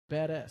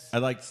badass.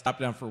 I'd like to stop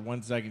down for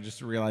 1 second just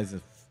to realize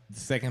the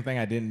second thing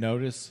I didn't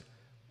notice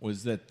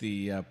was that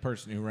the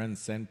person who runs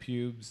Send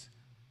Pubes,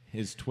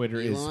 his Twitter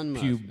Elon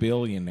is Musk. Pube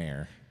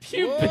Billionaire.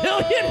 Pube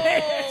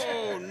Billionaire.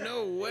 Oh,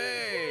 no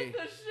way.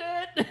 The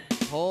shit.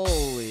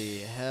 Holy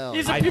hell.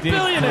 He's a I Pube did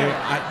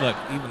Billionaire. look,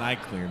 even I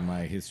cleared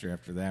my history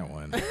after that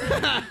one. As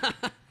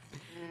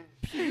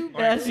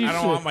you I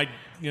don't should. want my,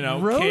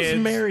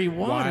 Rosemary kids,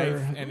 water.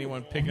 wife,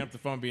 anyone picking up the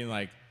phone being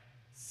like,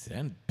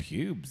 send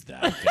pubes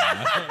that.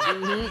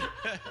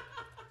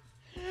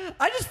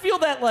 I just feel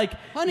that like,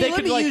 Honey, they let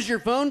could, me like, use your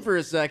phone for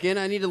a second.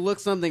 I need to look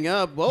something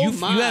up. Whoa, you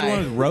my. had one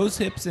of those rose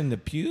hips in the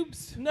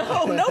pubes?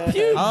 No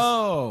pubes.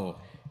 Oh,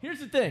 Here's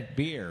the thing.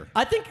 beer.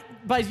 I think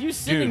by you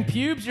sending Dude,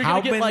 pubes, you're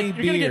how gonna get many you're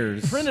gonna get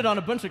beers? printed on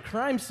a bunch of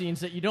crime scenes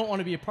that you don't want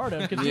to be a part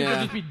of because Yeah.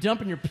 people just be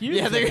dumping your pubes.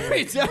 Yeah, they're everywhere.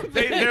 going to be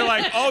dumping. They're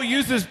like, oh,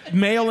 use this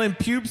mail-in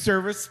pube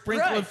service,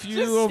 sprinkle a Right, few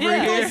just- over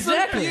yeah, here.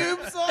 exactly.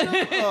 Pubes on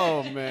them?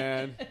 Oh,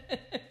 man.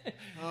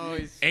 Oh,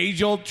 he's...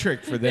 Age-old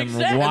trick for them.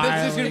 Exactly. Wild. And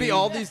there's just going to be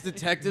all these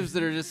detectives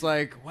that are just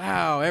like,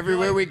 wow,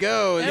 everywhere we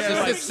go, it's just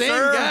Everyone's the same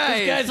sir, guy.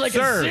 This guy's like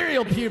Sir. a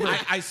serial puber.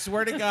 I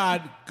swear to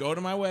God, go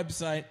to my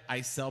website.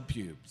 I sell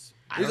pubes.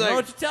 I He's don't know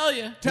like, what to tell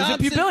you. He's a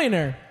pube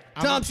billionaire.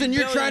 Thompson,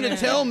 you're trying to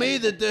tell me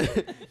that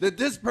that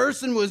this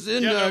person was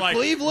in Yeah, they're like,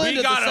 Cleveland we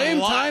at got the him same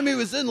locked. time he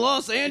was in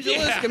Los Angeles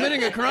Yeah.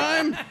 committing a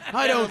crime?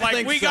 I don't like,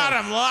 think we so. got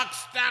him locked,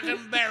 stock,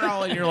 and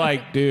barrel. And you're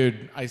like,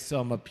 dude, I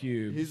sell my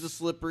pubes. He's a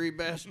slippery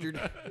bastard.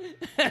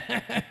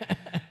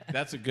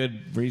 That's a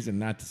good reason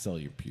not to sell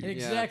your pubes.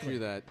 Exactly. Yeah, true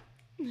that.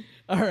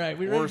 All right,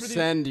 we ready Or for these?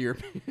 send your...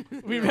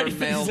 We ready for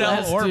mail these Sell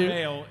last or two?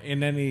 mail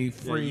in any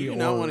free You do or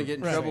not want to get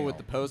in Right. trouble with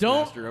the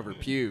postmaster over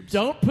pubes.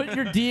 Don't put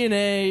your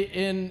DNA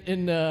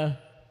in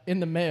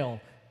the mail.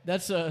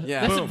 That's Yeah.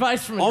 that's Boom.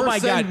 advice from Oh Or my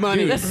send God,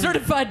 money. dude. That's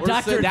certified Or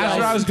doctor. send- That's advice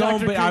where I was from going,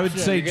 Dr. but I would Creepshow.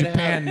 say You're gonna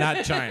Japan,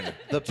 not China.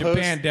 The Japan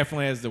post-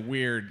 definitely has the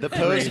weird. The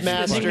phrase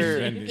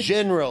postmaster fucking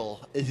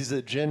general is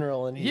a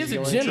general, and He is he's a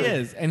going general. He to-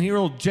 is, and he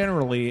will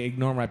generally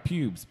ignore my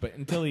pubes, but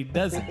until he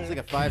doesn't. He's like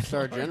a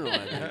 5-star general, I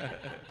think.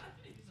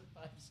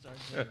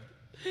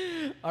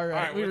 All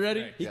right, we what's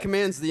ready? next? He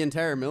commands the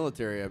entire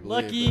military, I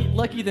believe.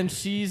 Lucky than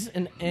she's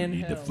an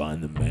hell.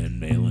 find the man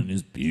nailing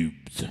his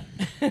pubes.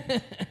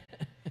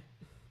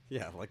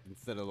 Yeah, like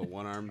instead of the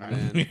one-armed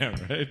man. Yeah,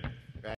 right.